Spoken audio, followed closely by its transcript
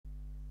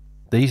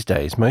These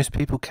days, most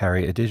people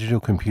carry a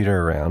digital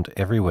computer around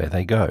everywhere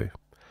they go.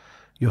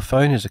 Your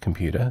phone is a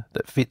computer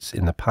that fits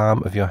in the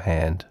palm of your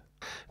hand.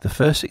 The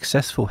first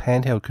successful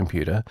handheld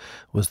computer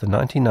was the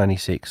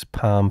 1996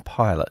 Palm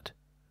Pilot.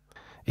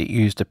 It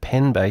used a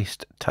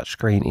pen-based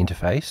touchscreen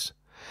interface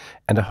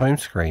and a home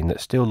screen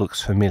that still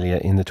looks familiar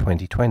in the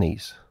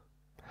 2020s.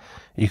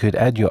 You could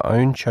add your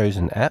own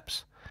chosen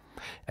apps,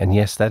 and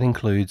yes, that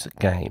includes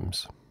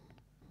games.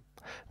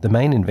 The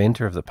main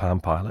inventor of the Palm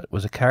Pilot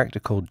was a character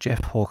called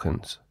Jeff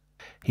Hawkins.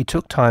 He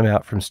took time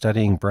out from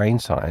studying brain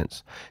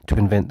science to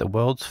invent the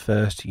world's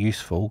first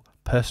useful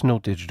personal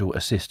digital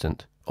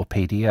assistant, or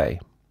PDA.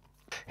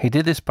 He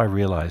did this by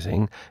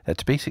realizing that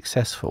to be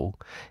successful,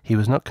 he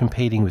was not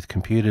competing with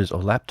computers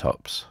or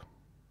laptops.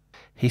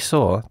 He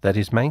saw that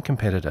his main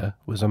competitor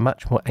was a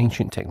much more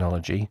ancient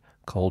technology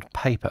called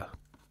paper.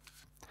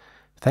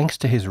 Thanks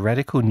to his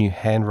radical new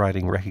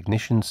handwriting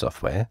recognition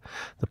software,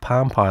 the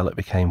Palm Pilot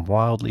became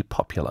wildly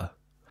popular.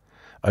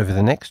 Over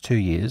the next 2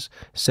 years,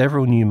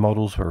 several new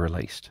models were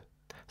released.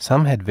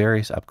 Some had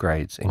various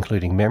upgrades,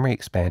 including memory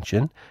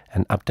expansion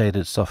and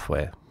updated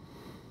software.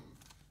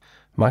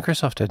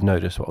 Microsoft had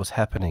noticed what was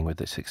happening with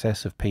the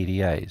success of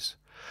PDAs.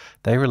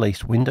 They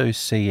released Windows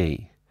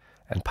CE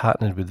and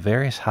partnered with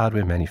various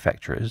hardware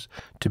manufacturers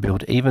to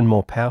build even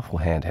more powerful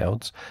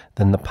handhelds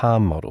than the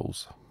Palm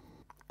models.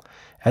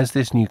 As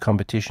this new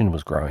competition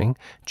was growing,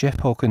 Jeff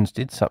Hawkins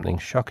did something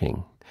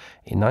shocking.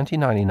 In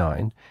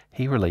 1999,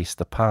 he released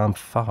the Palm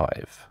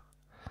 5,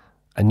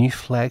 a new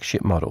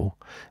flagship model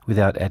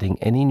without adding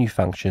any new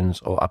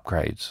functions or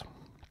upgrades.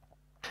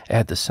 It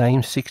had the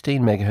same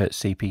 16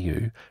 MHz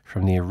CPU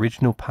from the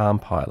original Palm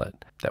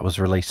Pilot that was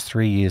released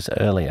 3 years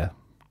earlier.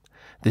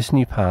 This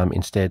new Palm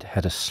instead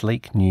had a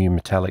sleek new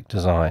metallic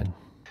design.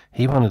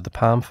 He wanted the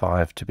Palm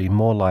 5 to be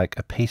more like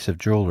a piece of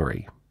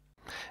jewellery,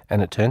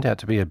 and it turned out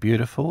to be a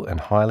beautiful and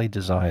highly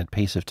desired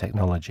piece of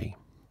technology.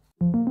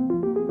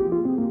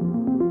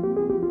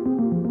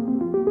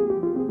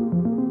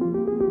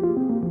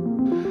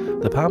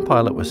 The Palm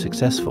Pilot was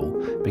successful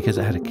because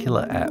it had a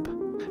killer app.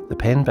 The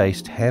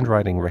pen-based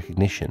handwriting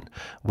recognition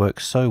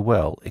worked so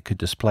well it could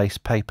displace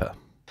paper.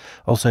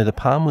 Also, the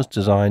Palm was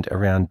designed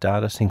around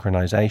data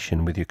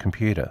synchronization with your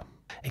computer.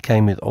 It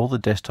came with all the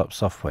desktop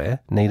software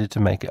needed to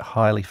make it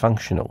highly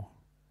functional.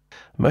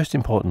 Most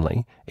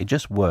importantly, it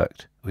just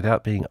worked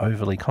without being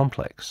overly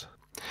complex.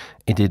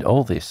 It did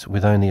all this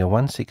with only a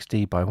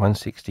 160 by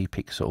 160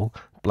 pixel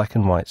black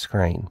and white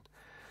screen,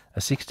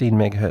 a 16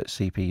 MHz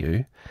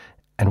CPU,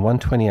 and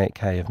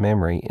 128K of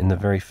memory in the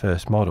very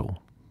first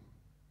model.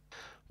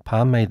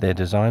 Palm made their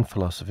design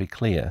philosophy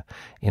clear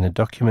in a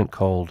document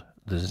called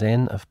The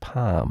Zen of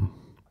Palm.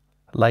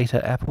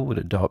 Later, Apple would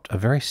adopt a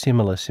very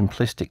similar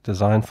simplistic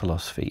design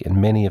philosophy in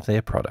many of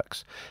their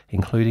products,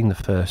 including the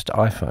first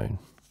iPhone.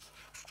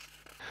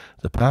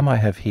 The Palm I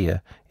have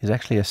here is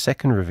actually a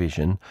second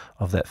revision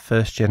of that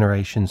first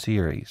generation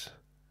series.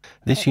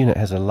 This unit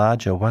has a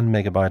larger 1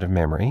 MB of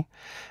memory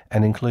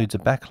and includes a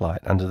backlight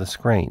under the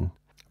screen,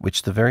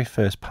 which the very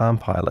first Palm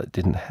Pilot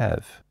didn't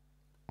have.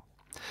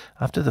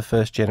 After the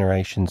first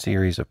generation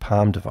series of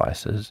Palm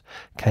devices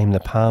came the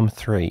Palm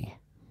 3,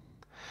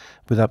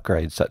 with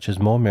upgrades such as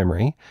more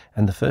memory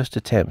and the first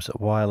attempts at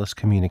wireless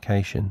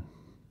communication.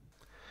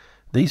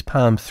 These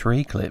Palm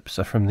 3 clips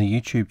are from the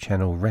YouTube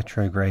channel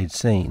Retrograde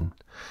Scene.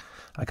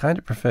 I kind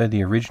of prefer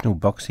the original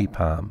boxy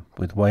Palm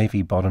with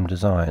wavy bottom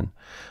design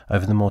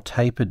over the more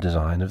tapered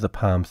design of the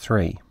Palm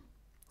 3.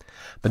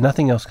 But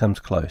nothing else comes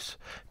close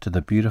to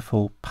the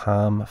beautiful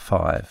Palm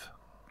 5.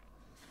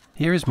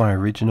 Here is my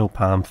original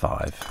Palm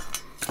 5.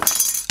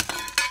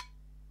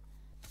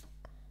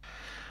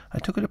 I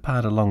took it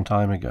apart a long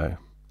time ago,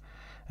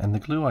 and the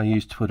glue I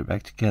used to put it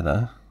back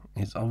together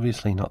is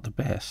obviously not the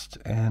best,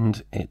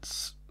 and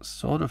it's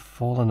sort of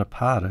fallen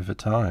apart over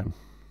time.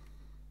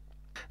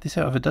 This,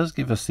 however, does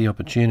give us the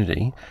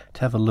opportunity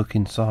to have a look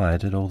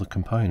inside at all the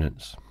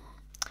components.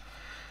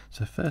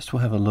 So first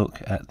we'll have a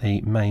look at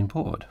the main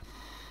board.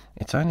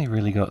 It's only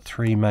really got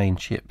 3 main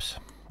chips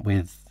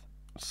with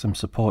some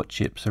support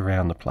chips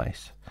around the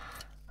place.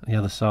 The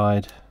other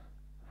side,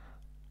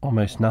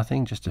 almost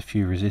nothing, just a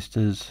few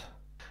resistors.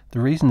 The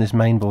reason this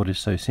main board is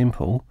so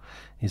simple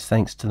is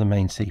thanks to the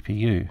main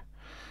CPU,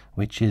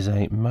 which is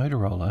a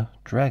Motorola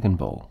Dragon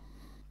Ball,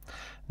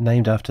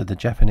 named after the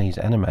Japanese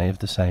anime of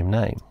the same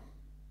name.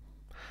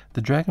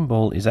 The Dragon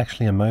Ball is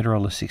actually a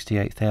Motorola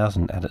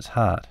 68000 at its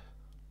heart.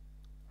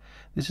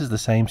 This is the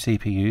same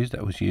CPUs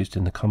that was used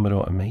in the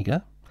Commodore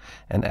Amiga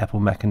and Apple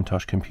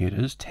Macintosh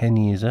computers 10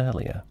 years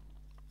earlier.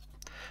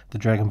 The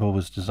Dragon Ball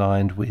was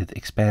designed with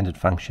expanded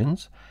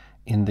functions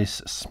in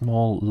this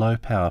small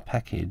low-power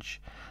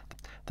package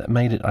that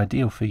made it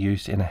ideal for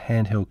use in a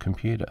handheld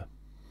computer.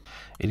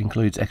 It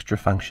includes extra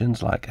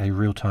functions like a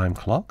real-time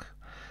clock,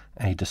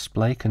 a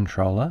display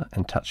controller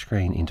and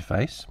touchscreen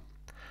interface,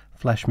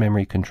 flash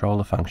memory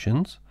controller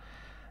functions,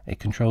 it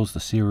controls the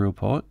serial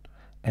port,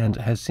 and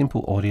has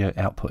simple audio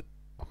output.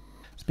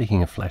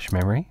 Speaking of flash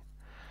memory,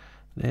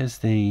 there's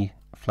the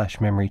flash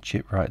memory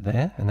chip right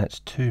there, and that's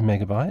 2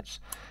 MB,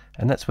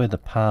 and that's where the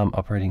Palm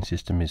operating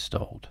system is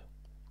stored.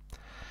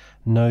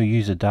 No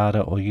user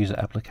data or user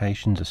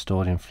applications are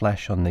stored in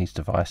flash on these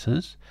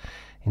devices.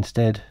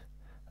 Instead,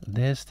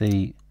 there's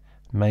the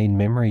main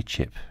memory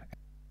chip.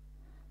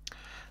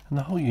 And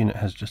the whole unit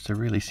has just a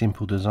really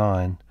simple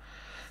design.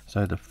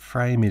 So the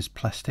frame is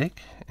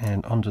plastic,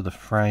 and onto the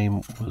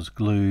frame was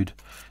glued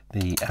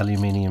the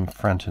aluminium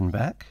front and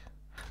back.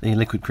 The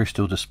liquid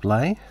crystal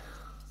display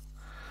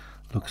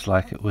looks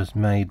like it was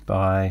made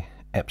by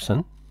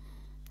Epson.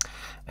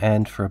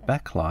 And for a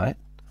backlight,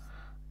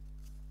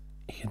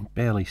 you can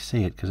barely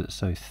see it because it's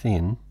so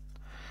thin.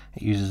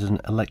 It uses an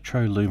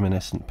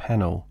electroluminescent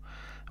panel,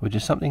 which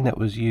is something that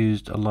was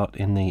used a lot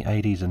in the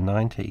 80s and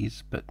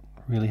 90s, but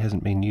really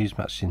hasn't been used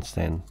much since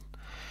then.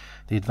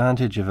 The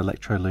advantage of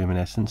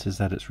electroluminescence is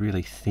that it's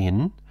really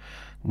thin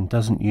and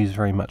doesn't use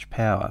very much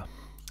power.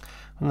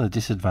 One of the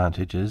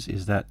disadvantages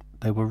is that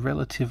they were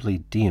relatively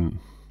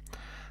dim,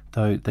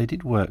 though they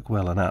did work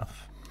well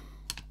enough.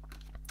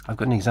 I've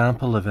got an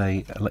example of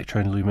a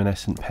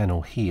electroluminescent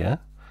panel here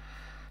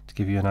to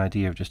give you an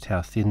idea of just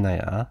how thin they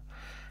are,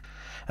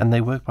 and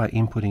they work by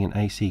inputting an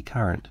AC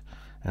current,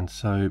 and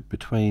so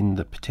between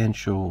the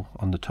potential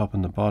on the top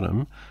and the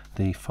bottom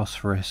the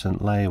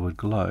phosphorescent layer would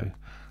glow.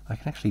 I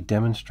can actually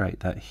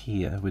demonstrate that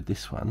here with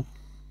this one.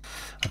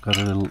 I've got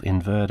a little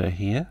inverter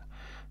here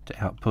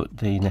to output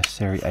the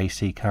necessary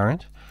AC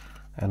current,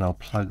 and I'll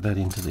plug that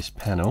into this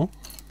panel.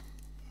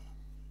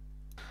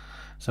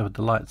 So with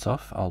the lights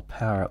off, I'll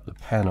power up the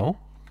panel,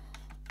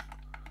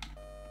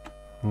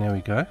 and there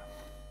we go.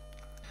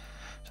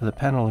 So the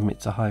panel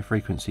emits a high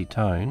frequency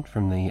tone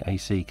from the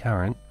AC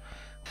current,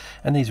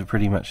 and these were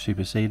pretty much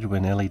superseded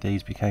when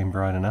LEDs became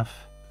bright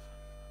enough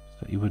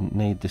that you wouldn't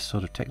need this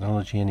sort of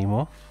technology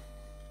anymore.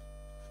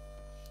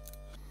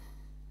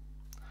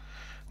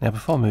 Now,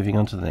 before moving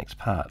on to the next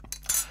part,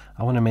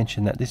 I want to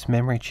mention that this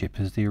memory chip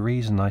is the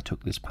reason I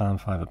took this Palm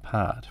 5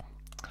 apart.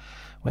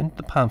 When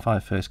the Palm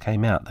 5 first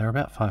came out, they were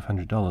about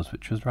 $500,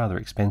 which was rather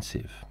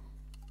expensive.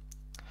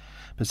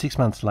 But 6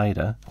 months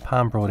later,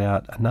 Palm brought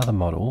out another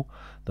model,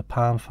 the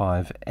Palm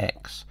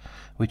 5X,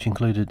 which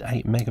included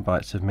 8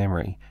 megabytes of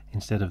memory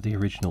instead of the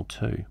original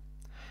 2,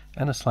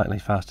 and a slightly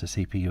faster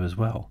CPU as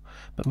well,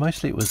 but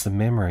mostly it was the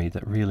memory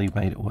that really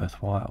made it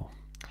worthwhile.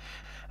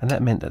 And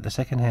that meant that the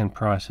second-hand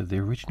price of the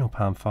original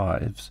Palm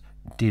 5s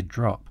did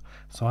drop,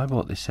 so I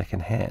bought this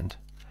second-hand.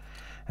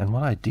 And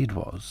what I did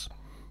was,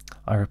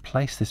 I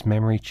replaced this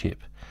memory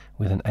chip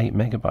with an 8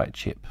 megabyte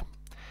chip,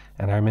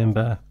 and I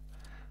remember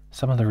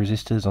some of the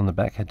resistors on the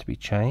back had to be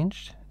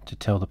changed to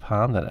tell the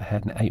Palm that it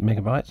had an 8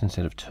 megabytes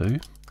instead of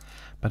 2,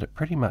 but it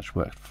pretty much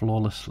worked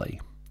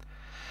flawlessly.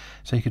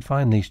 So you could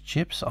find these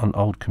chips on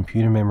old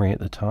computer memory at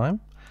the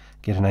time,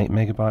 get an 8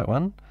 megabyte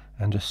one,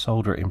 and just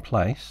solder it in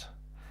place,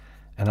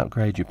 and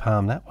upgrade your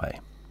Palm that way.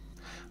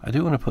 I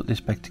do want to put this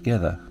back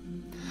together,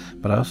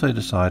 but I also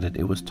decided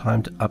it was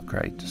time to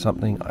upgrade to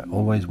something I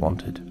always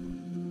wanted.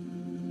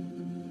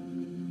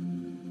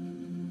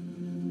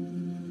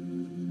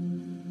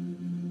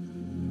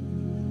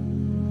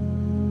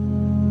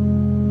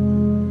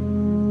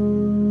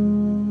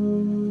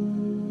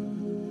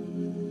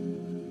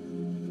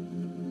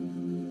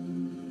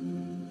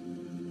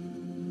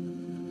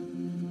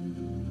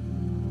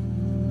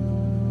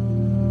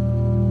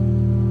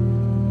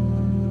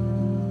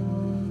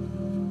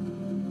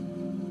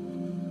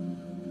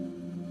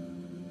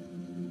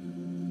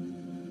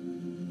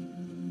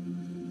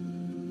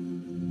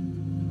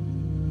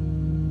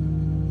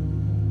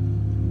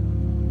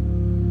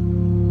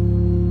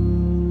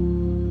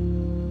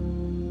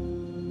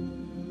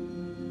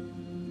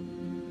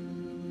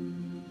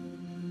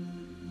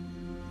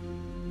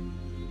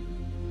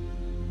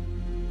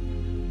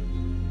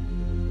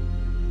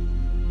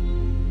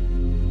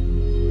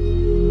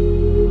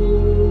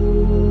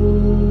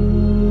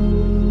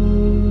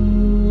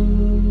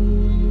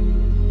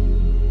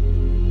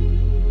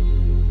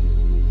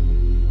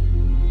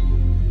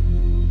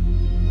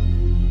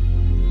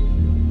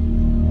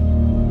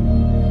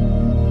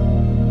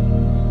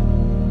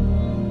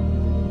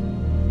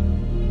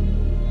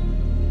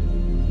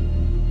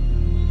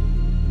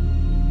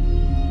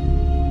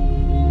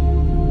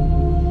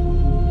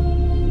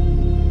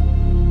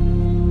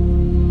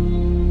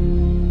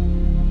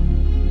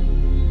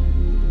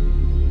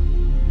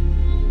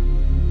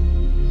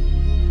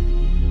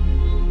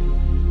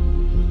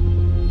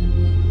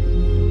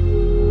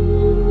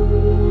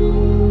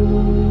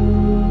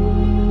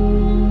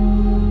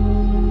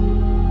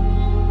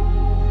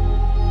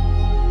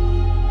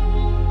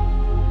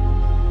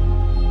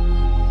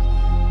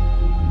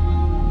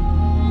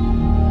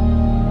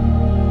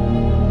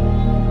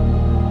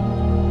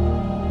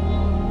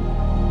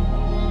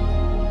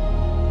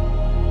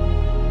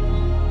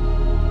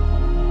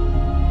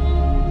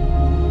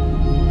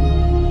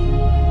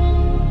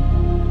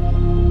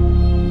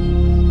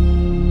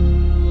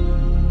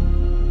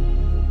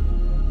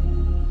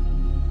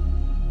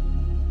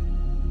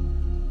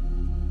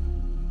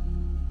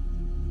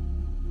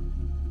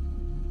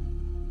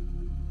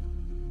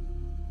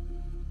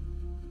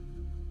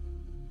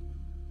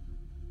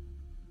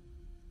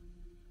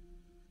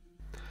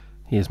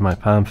 Here's my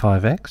Palm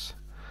 5X,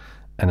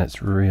 and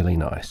it's really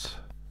nice.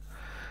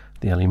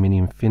 The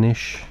aluminium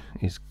finish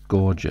is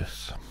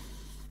gorgeous.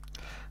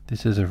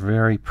 This is a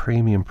very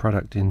premium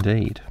product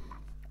indeed.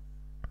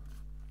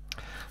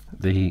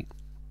 The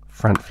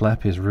front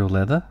flap is real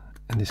leather,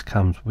 and this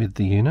comes with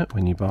the unit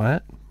when you buy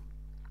it.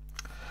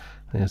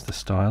 There's the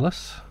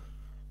stylus,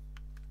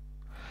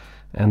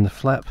 and the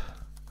flap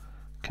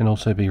can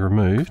also be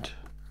removed,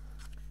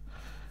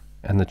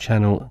 and the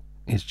channel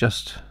is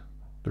just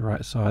the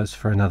right size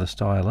for another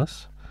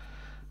stylus,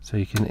 so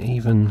you can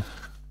even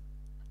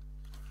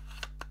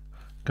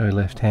go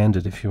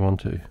left-handed if you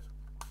want to.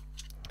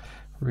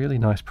 Really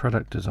nice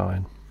product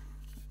design.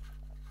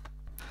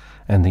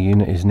 And the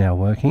unit is now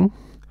working,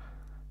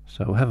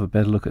 so we'll have a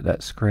better look at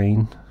that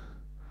screen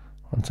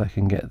once I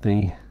can get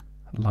the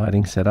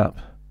lighting set up.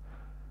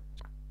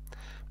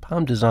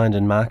 Palm designed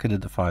and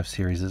marketed the 5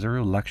 Series as a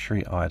real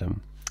luxury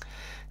item.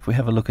 If we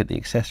have a look at the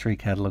accessory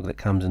catalogue that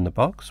comes in the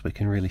box, we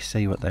can really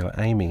see what they were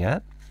aiming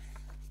at.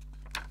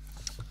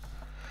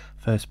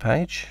 First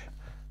page,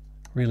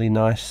 really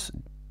nice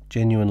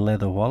genuine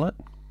leather wallet.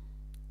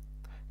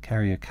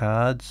 Carry your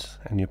cards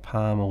and your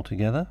palm all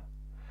together.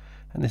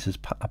 And this is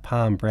a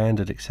Palm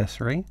branded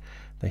accessory.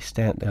 They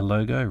stamped their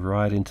logo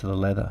right into the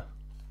leather.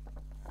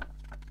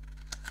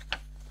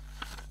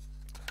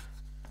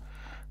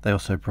 They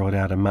also brought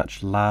out a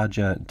much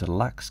larger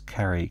deluxe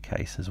carry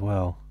case as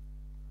well.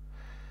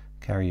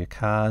 Carry your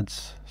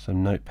cards,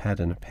 some notepad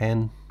and a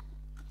pen,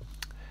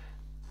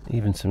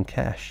 even some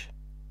cash.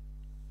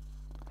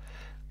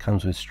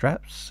 Comes with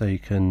straps so you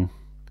can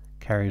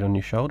carry it on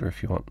your shoulder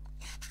if you want.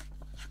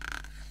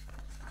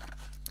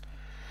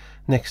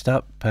 Next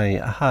up, a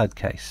hard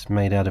case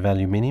made out of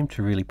aluminium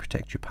to really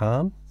protect your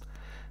palm.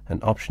 An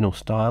optional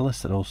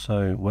stylus that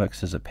also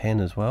works as a pen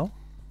as well.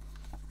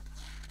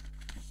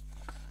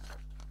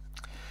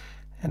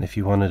 And if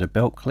you wanted a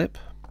belt clip,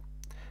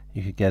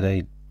 you could get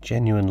a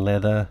genuine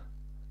leather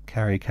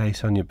carry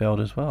case on your belt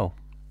as well.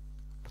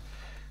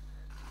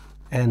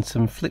 And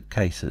some flip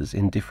cases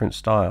in different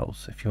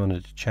styles if you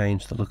wanted to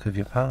change the look of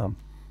your palm.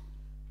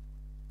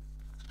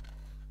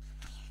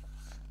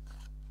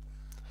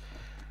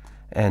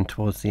 And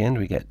towards the end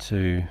we get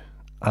to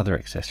other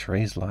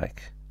accessories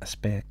like a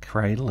spare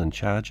cradle and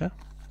charger.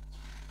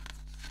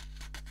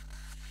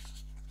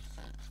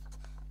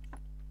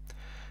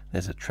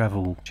 There's a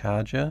travel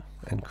charger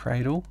and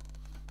cradle.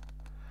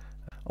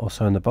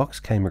 Also in the box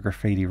came a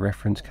graffiti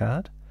reference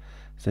card,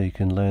 so you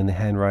can learn the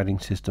handwriting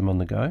system on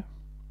the go.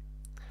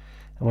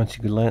 And once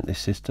you learnt this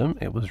system,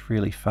 it was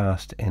really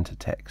fast to enter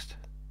text,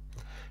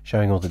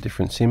 showing all the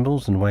different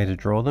symbols and way to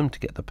draw them to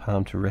get the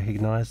palm to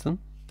recognize them.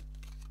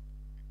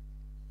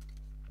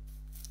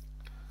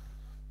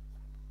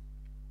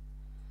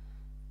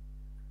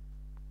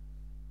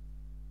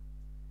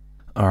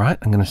 Alright,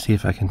 I'm going to see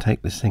if I can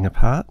take this thing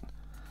apart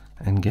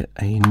and get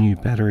a new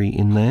battery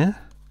in there.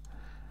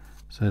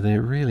 So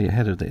they're really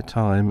ahead of their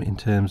time in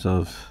terms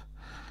of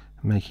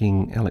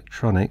making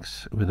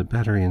electronics with a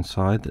battery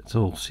inside that's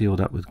all sealed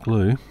up with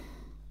glue.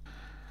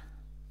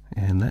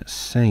 And that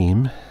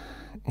seam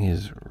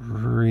is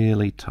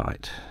really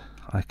tight.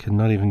 I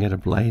cannot even get a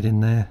blade in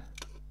there.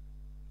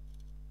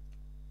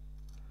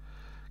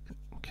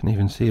 Can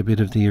even see a bit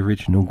of the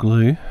original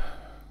glue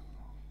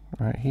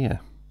right here.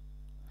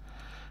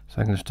 So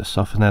I'm going to have to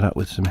soften that up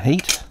with some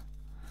heat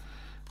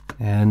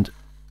and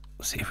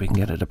see if we can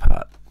get it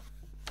apart.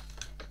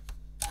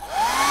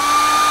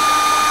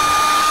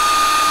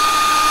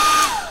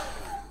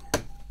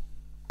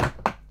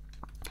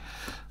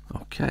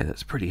 Okay,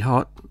 that's pretty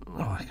hot.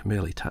 Oh, I can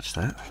barely touch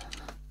that.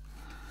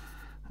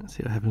 Let's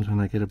see what happens when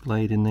I get a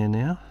blade in there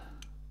now.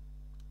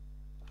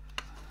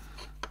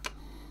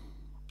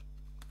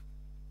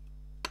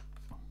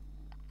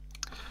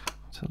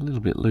 It's a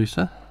little bit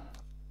looser.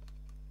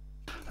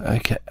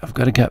 Okay, I've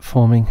got a gap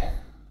forming.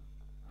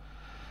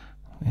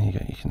 There you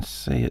go, you can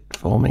see it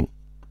forming.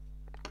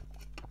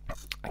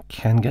 I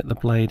can get the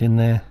blade in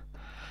there.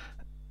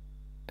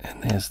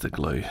 And there's the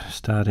glue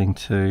starting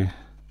to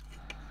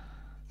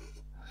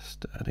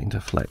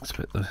flex,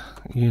 but the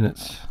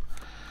unit's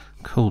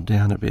cooled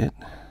down a bit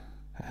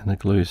and the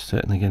glue is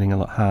certainly getting a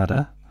lot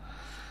harder.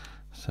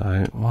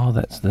 So while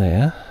that's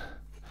there,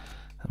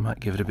 I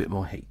might give it a bit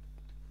more heat.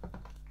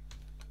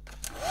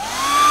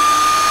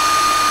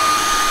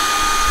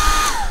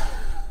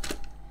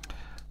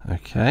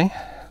 Okay.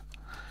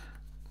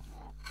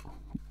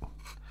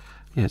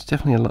 Yeah, it's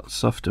definitely a lot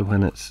softer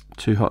when it's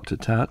too hot to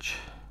touch.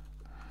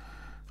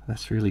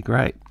 That's really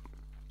great.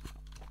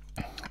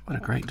 What a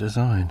great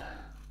design.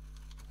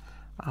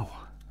 Oh.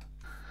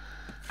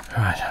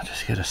 Right, I'll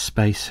just get a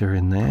spacer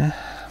in there.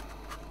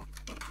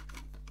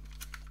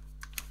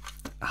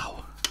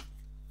 Ow.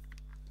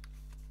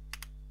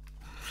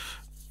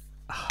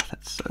 Oh,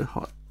 that's so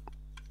hot.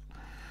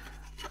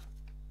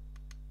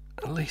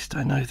 At least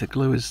I know the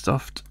glue is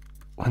soft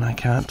when I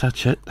can't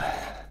touch it.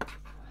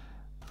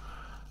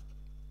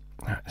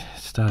 Right,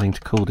 it's starting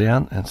to cool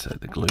down, and so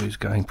the glue's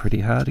going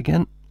pretty hard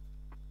again.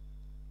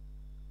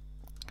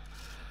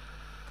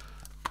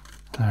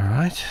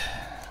 Alright.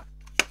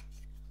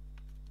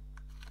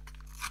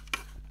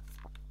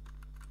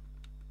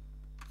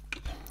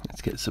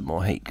 Let's get some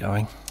more heat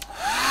going.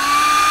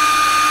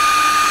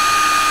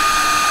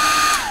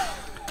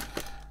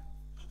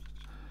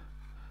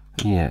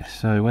 Yeah,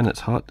 so when it's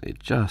hot, it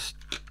just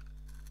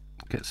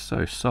gets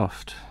so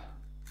soft.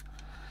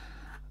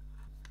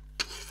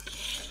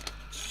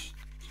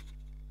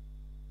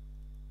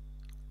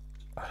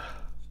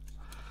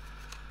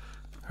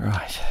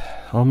 Right,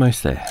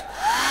 almost there.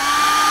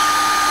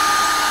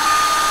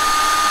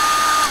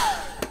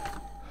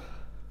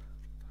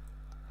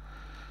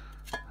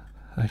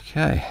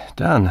 Okay,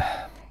 done.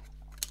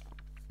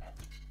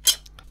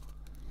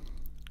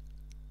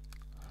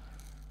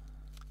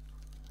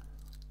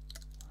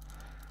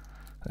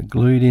 A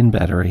glued in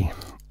battery.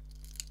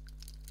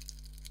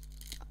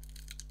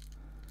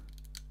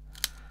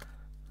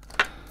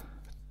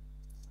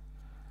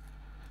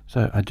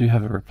 So I do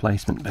have a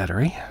replacement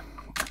battery.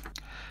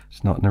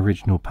 It's not an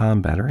original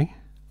Palm battery.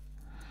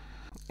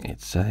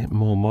 It's a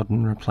more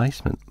modern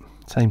replacement,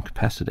 same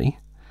capacity,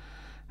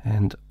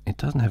 and it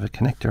doesn't have a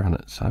connector on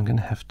it, so I'm going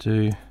to have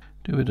to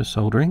do a bit of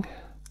soldering.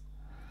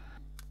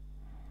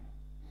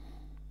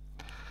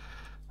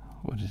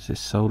 What is this,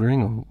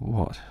 soldering or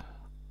what?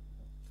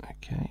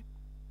 Okay.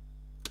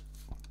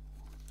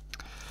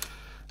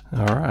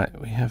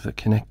 Alright, we have the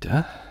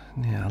connector.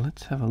 Now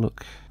let's have a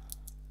look.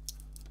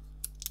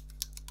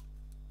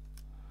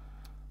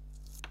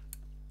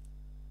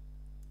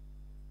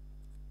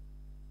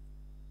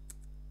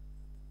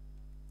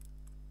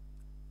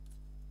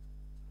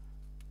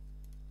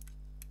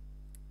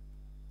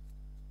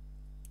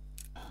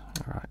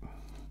 Alright.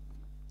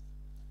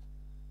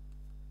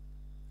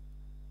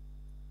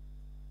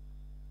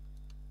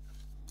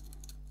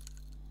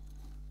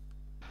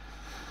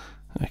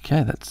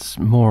 Okay, that's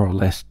more or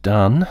less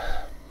done.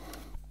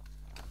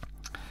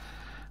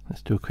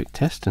 Let's do a quick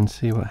test and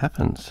see what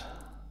happens.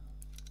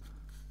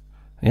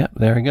 Yep,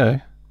 there we go.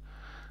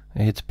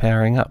 It's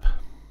powering up.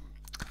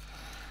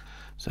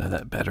 So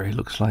that battery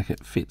looks like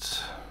it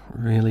fits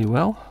really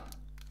well.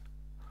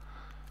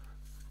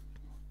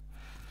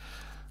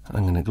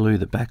 I'm going to glue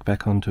the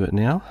back onto it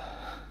now.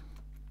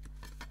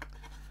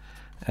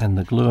 And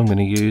the glue I'm going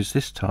to use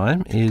this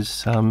time is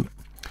some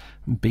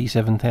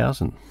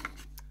B7000.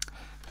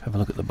 Have a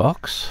look at the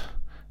box,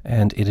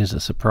 and it is a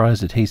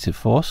surprise adhesive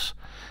force.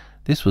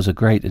 This was a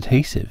great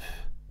adhesive,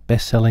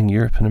 best-selling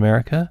Europe and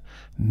America,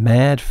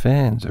 mad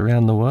fans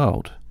around the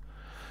world.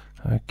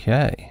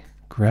 Okay,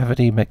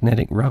 gravity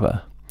magnetic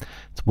rubber.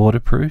 It's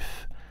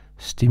waterproof,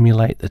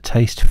 stimulate the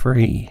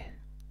taste-free,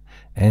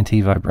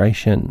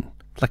 anti-vibration,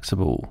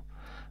 flexible,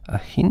 a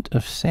hint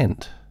of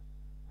scent,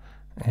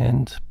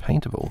 and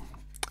paintable.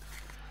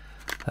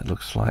 That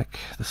looks like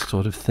the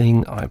sort of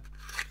thing I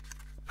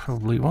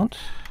probably want.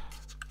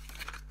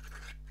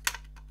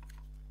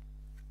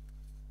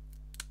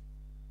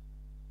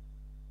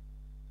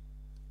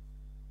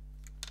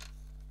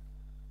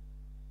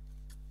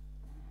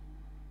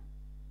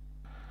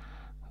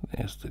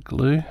 There's the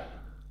glue.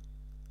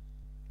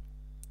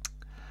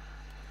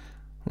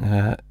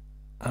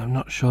 I'm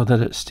not sure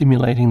that it's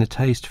stimulating the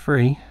taste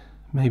free.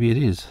 Maybe it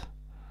is.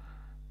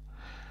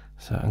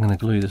 So I'm going to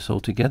glue this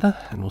all together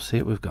and we'll see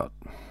what we've got.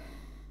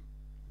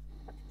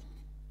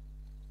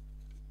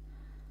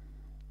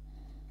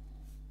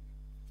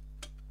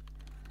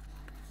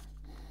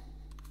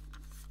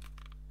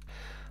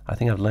 I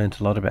think I've learned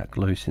a lot about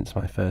glue since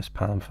my first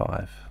Palm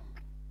 5.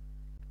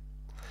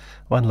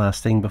 One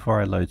last thing before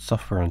I load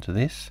software onto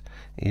this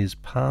is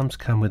Palms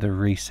come with a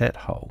reset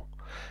hole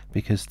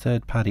because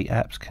third-party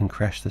apps can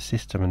crash the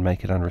system and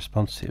make it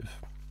unresponsive.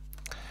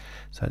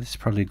 So this is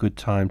probably a good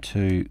time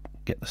to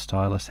get the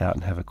stylus out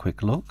and have a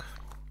quick look.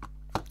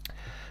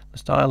 The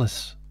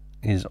stylus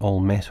is all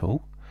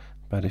metal,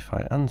 but if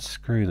I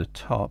unscrew the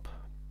top,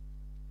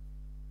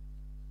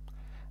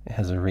 it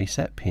has a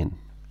reset pin.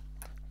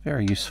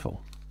 Very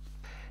useful.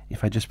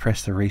 If I just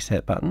press the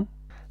reset button,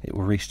 it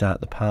will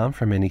restart the Palm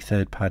from any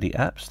third-party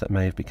apps that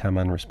may have become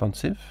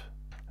unresponsive.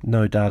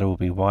 No data will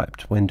be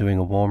wiped when doing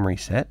a warm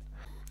reset.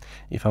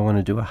 If I want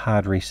to do a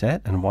hard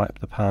reset and wipe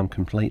the Palm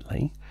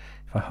completely,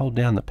 if I hold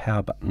down the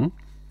power button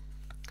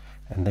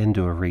and then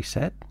do a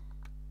reset,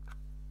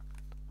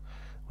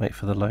 wait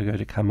for the logo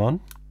to come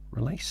on,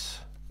 release,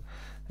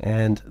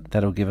 and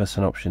that'll give us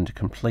an option to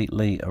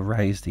completely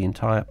erase the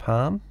entire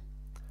Palm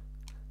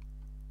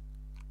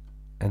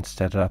and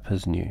set it up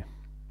as new.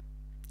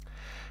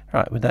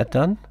 Right, with that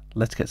done,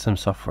 let's get some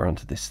software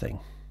onto this thing.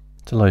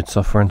 To load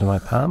software into my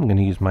Palm, I'm going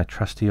to use my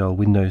trusty old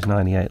Windows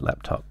 98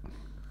 laptop.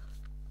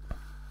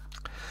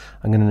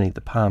 I'm going to need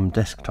the Palm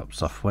desktop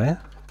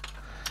software,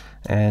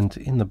 and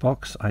in the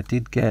box I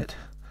did get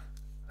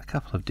a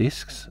couple of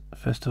discs.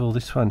 First of all,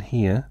 this one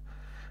here,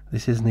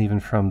 this isn't even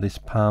from this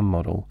Palm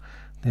model.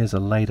 There's a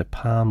later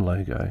Palm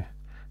logo,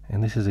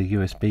 and this is a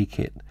USB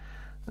kit.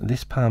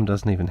 This Palm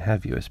doesn't even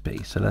have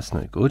USB, so that's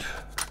no good.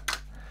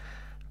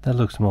 That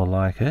looks more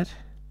like it.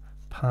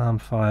 Palm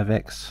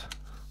 5X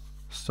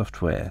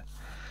software.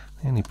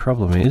 The only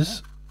problem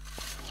is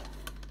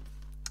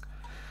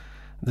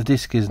the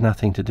disc is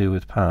nothing to do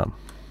with Palm.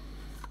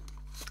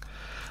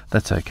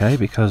 That's okay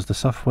because the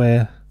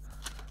software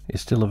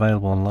is still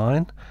available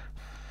online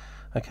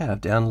Okay,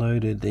 I've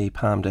downloaded the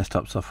Palm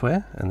desktop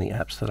software and the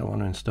apps that I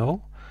want to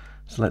install.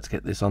 So let's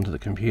get this onto the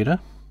computer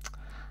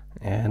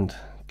and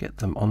get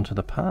them onto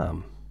the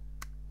Palm.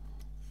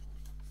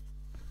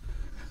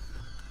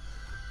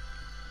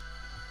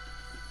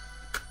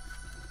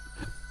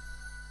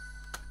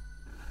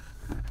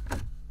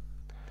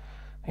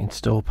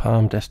 Install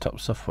Palm desktop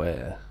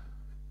software.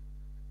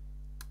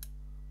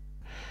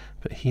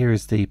 But here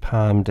is the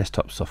Palm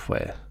desktop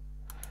software.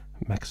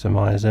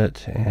 Maximize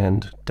it,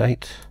 and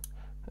date,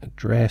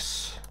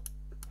 address,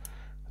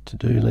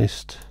 to-do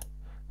list,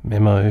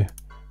 memo,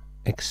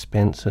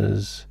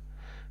 expenses.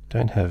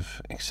 Don't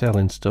have Excel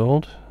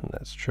installed,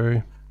 that's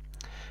true,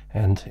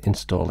 and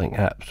installing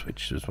apps,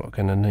 which is what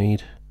we're going to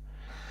need.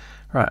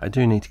 Right, I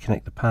do need to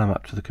connect the Palm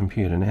up to the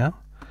computer now,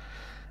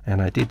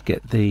 and I did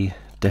get the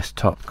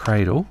desktop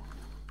cradle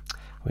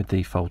with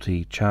the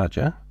faulty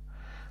charger,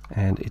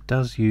 and it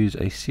does use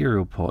a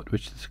serial port,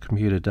 which this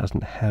computer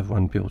doesn't have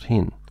one built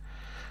in.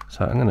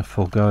 So I'm going to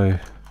forego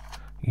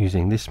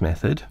using this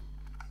method.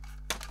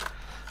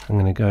 I'm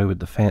going to go with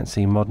the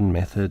fancy modern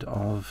method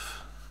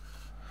of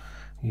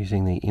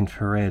using the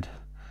infrared.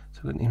 So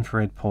I've got an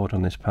infrared port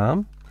on this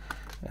Palm,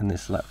 and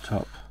this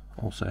laptop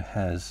also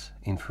has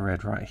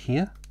infrared right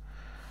here.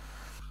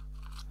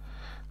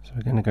 So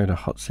we're going to go to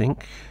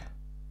HotSync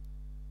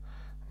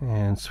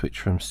and switch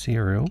from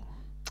serial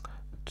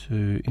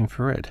to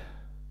infrared.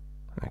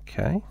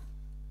 Okay.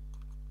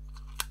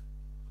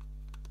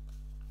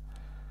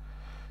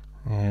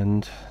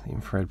 And the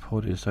infrared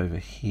port is over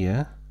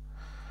here.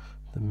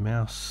 The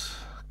mouse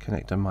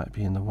connector might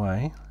be in the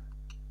way.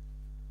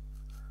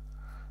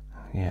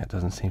 Yeah, it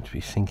doesn't seem to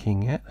be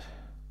syncing yet.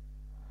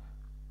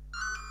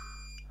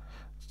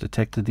 It's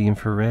detected the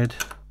infrared.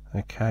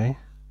 Okay.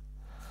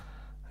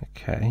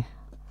 Okay.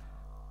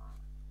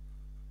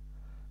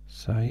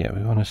 So yeah,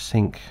 we want to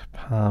sync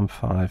Palm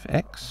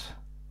 5X.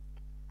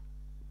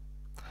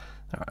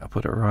 Alright, I'll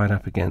put it right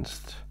up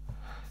against,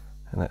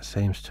 and that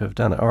seems to have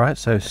done it. Alright,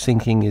 so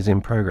syncing is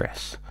in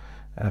progress.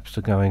 Apps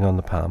are going on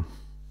the Palm.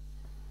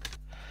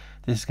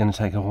 This is going to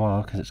take a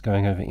while because it's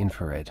going over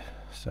infrared.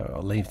 So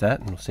I'll leave that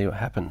and we'll see what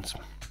happens.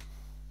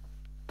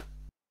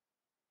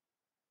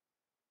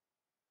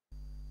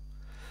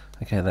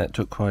 Okay, that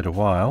took quite a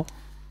while,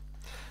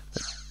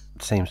 but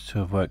it seems to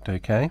have worked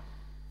okay.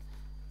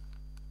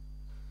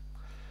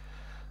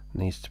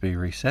 Needs to be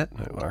reset,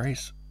 no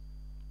worries.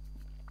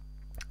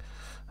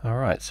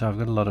 Alright, so I've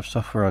got a lot of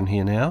software on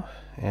here now,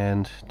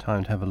 and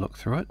time to have a look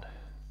through it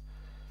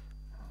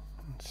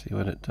and see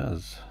what it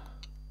does.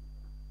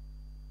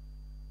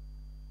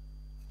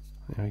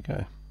 There we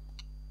go.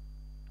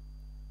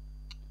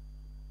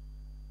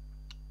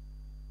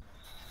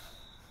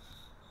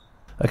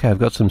 Okay, I've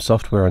got some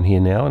software on here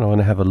now, and I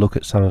want to have a look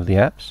at some of the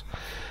apps.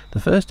 The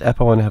first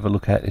app I want to have a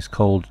look at is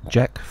called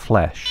Jack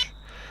Flash.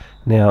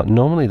 Now,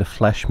 normally the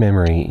flash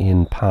memory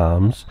in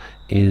Palms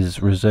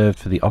is reserved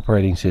for the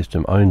operating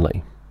system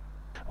only.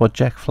 What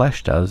Jack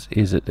Flash does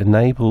is it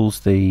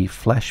enables the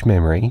flash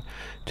memory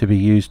to be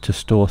used to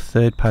store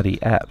third-party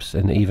apps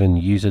and even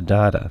user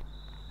data.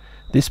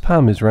 This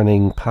Palm is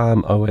running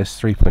Palm OS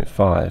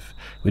 3.5,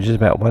 which is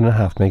about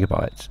 1.5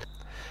 megabytes.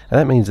 And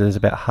that means there's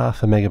about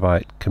half a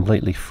megabyte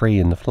completely free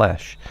in the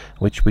flash,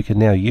 which we can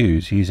now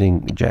use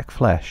using Jack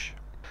Flash.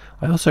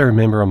 I also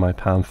remember on my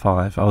Palm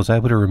 5 I was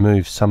able to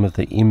remove some of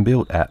the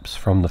inbuilt apps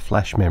from the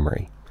flash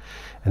memory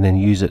and then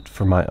use it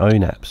for my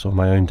own apps or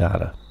my own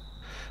data.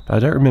 But I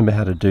don't remember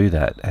how to do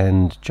that,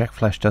 and Jack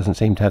Flash doesn't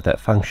seem to have that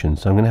function,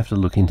 so I'm going to have to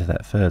look into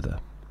that further.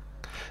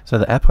 So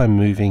the app I'm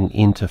moving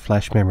into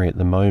flash memory at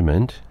the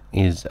moment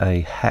is a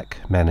hack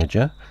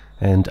manager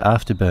and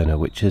Afterburner,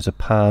 which is a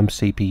Palm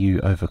CPU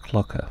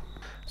overclocker.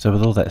 So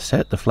with all that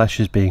set, the flash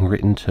is being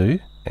written to,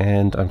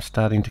 and I'm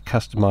starting to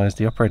customize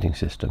the operating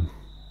system.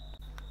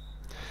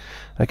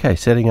 Okay,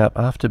 setting up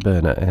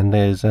Afterburner, and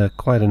there's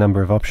quite a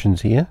number of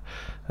options here.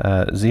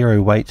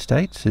 0 wait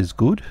states is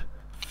good.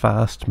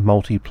 Fast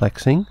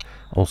multiplexing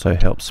also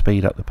helps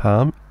speed up the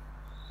Palm.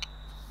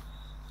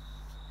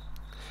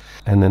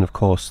 And then of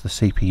course the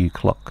CPU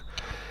clock.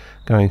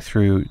 Going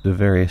through the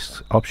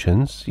various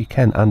options, you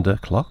can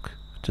underclock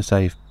to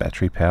save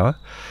battery power,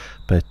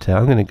 but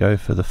I'm going to go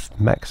for the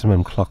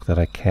maximum clock that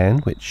I can,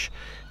 which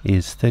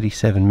is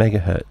 37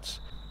 megahertz.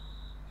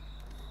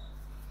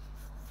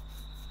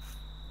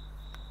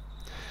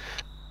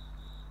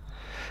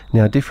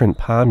 Now, different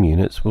Palm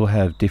units will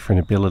have different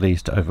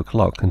abilities to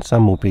overclock, and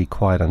some will be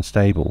quite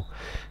unstable.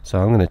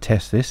 So I'm going to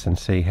test this and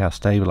see how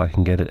stable I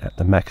can get it at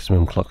the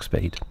maximum clock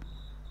speed.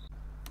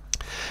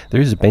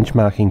 There is a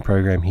benchmarking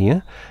program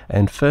here,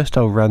 and first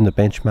I'll run the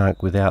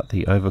benchmark without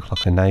the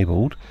overclock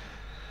enabled.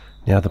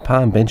 Now, the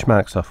Palm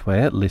benchmark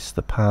software lists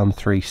the Palm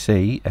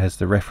 3C as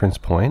the reference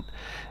point,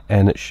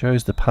 and it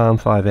shows the Palm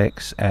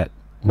 5X at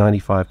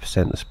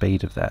 95% the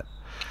speed of that.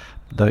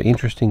 Though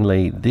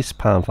interestingly, this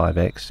Palm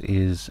 5X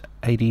is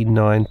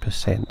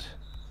 89%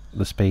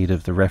 the speed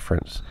of the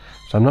reference,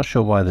 so I'm not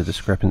sure why the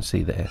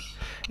discrepancy there.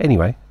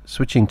 Anyway,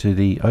 switching to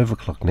the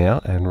overclock now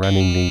and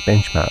running the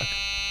benchmark.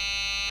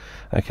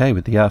 Okay,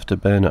 with the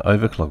afterburner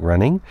overclock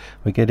running,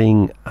 we're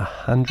getting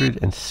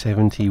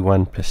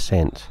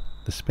 171%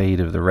 the speed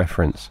of the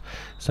reference.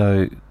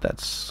 So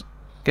that's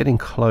getting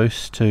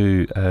close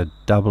to a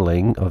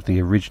doubling of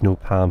the original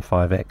Palm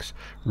 5X.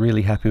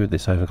 Really happy with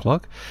this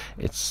overclock.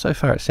 So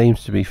far it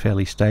seems to be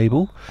fairly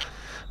stable,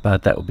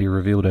 but that will be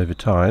revealed over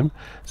time.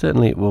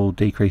 Certainly it will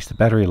decrease the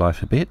battery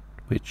life a bit,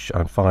 which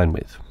I'm fine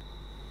with.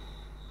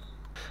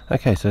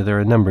 Okay, so there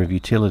are a number of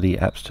utility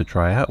apps to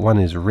try out. One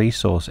is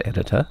Resource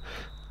Editor.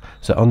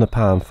 So on the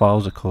Palm,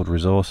 files are called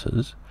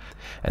resources,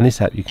 and this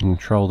app you can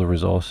control the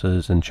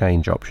resources and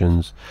change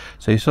options.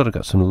 So you've sort of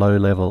got some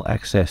low-level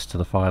access to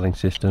the filing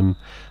system.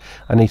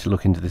 I need to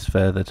look into this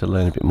further to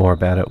learn a bit more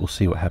about it. We'll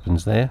see what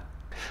happens there.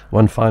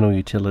 One final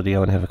utility I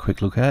want to have a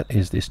quick look at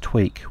is this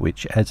tweak,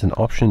 which adds an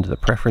option to the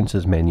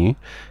preferences menu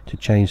to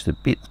change the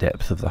bit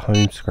depth of the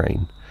home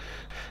screen.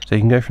 So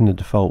you can go from the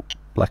default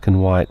black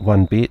and white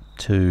 1 bit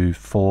to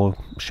 4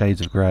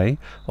 shades of grey,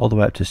 all the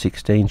way up to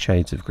 16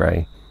 shades of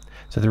grey.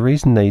 So the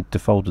reason they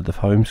defaulted the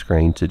home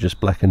screen to just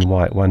black and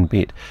white 1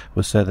 bit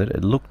was so that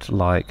it looked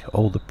like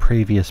all the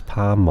previous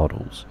Palm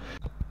models.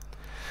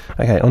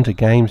 Okay, onto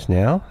games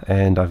now,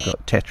 and I've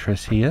got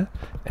Tetris here,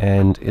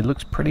 and it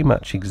looks pretty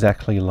much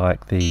exactly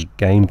like the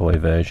Game Boy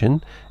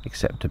version,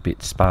 except a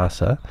bit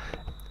sparser.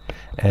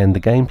 And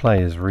the gameplay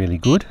is really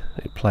good.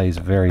 It plays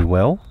very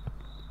well.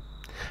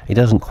 It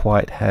doesn't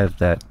quite have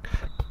that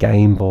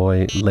Game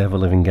Boy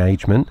level of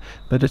engagement,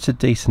 but it's a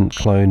decent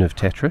clone of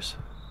Tetris.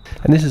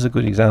 And this is a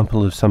good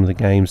example of some of the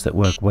games that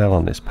work well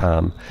on this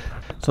Palm,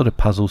 sort of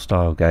puzzle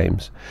style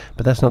games.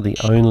 But that's not the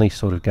only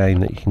sort of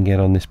game that you can get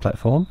on this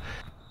platform.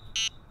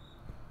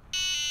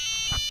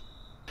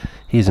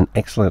 Here's an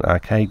excellent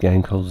arcade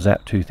game called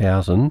Zap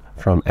 2000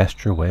 from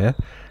Astroware.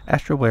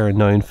 Astroware are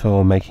known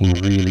for making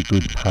really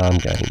good Palm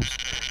games,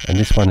 and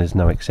this one is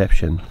no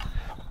exception.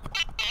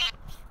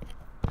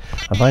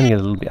 I'm finding it a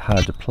little bit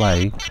hard to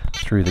play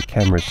through the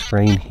camera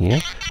screen here,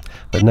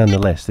 but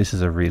nonetheless this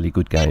is a really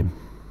good game.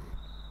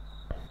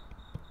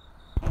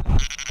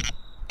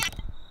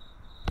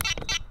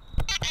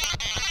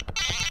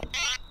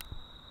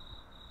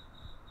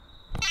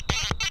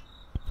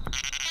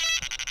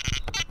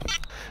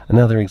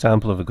 Another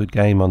example of a good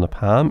game on the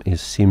Palm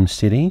is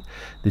SimCity.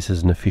 This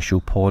is an official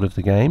port of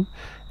the game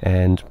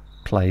and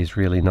plays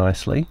really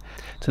nicely.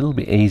 It's a little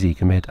bit easy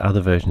compared to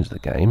other versions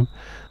of the game.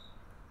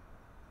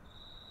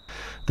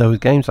 Though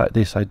with games like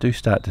this, I do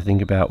start to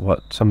think about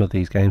what some of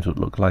these games would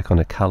look like on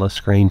a colour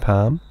screen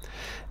Palm.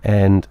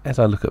 And as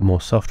I look at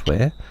more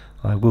software,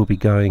 I will be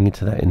going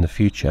into that in the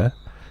future.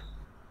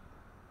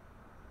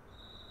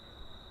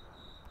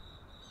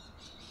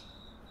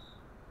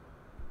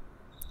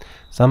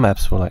 Some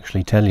apps will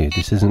actually tell you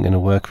this isn't going to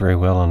work very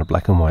well on a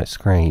black and white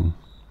screen.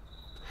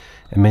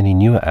 And many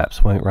newer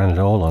apps won't run at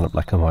all on a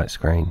black and white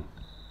screen.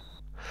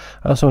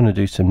 I also want to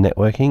do some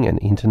networking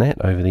and internet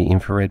over the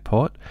infrared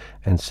port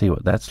and see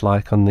what that's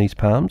like on these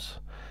Palms.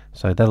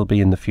 So that'll be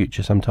in the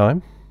future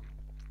sometime.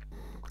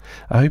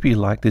 I hope you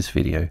liked this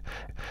video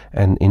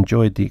and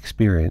enjoyed the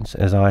experience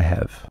as I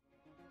have.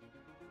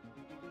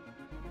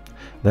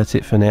 That's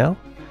it for now.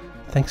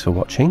 Thanks for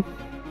watching.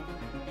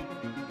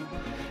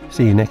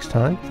 See you next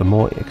time for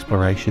more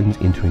explorations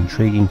into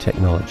intriguing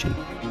technology.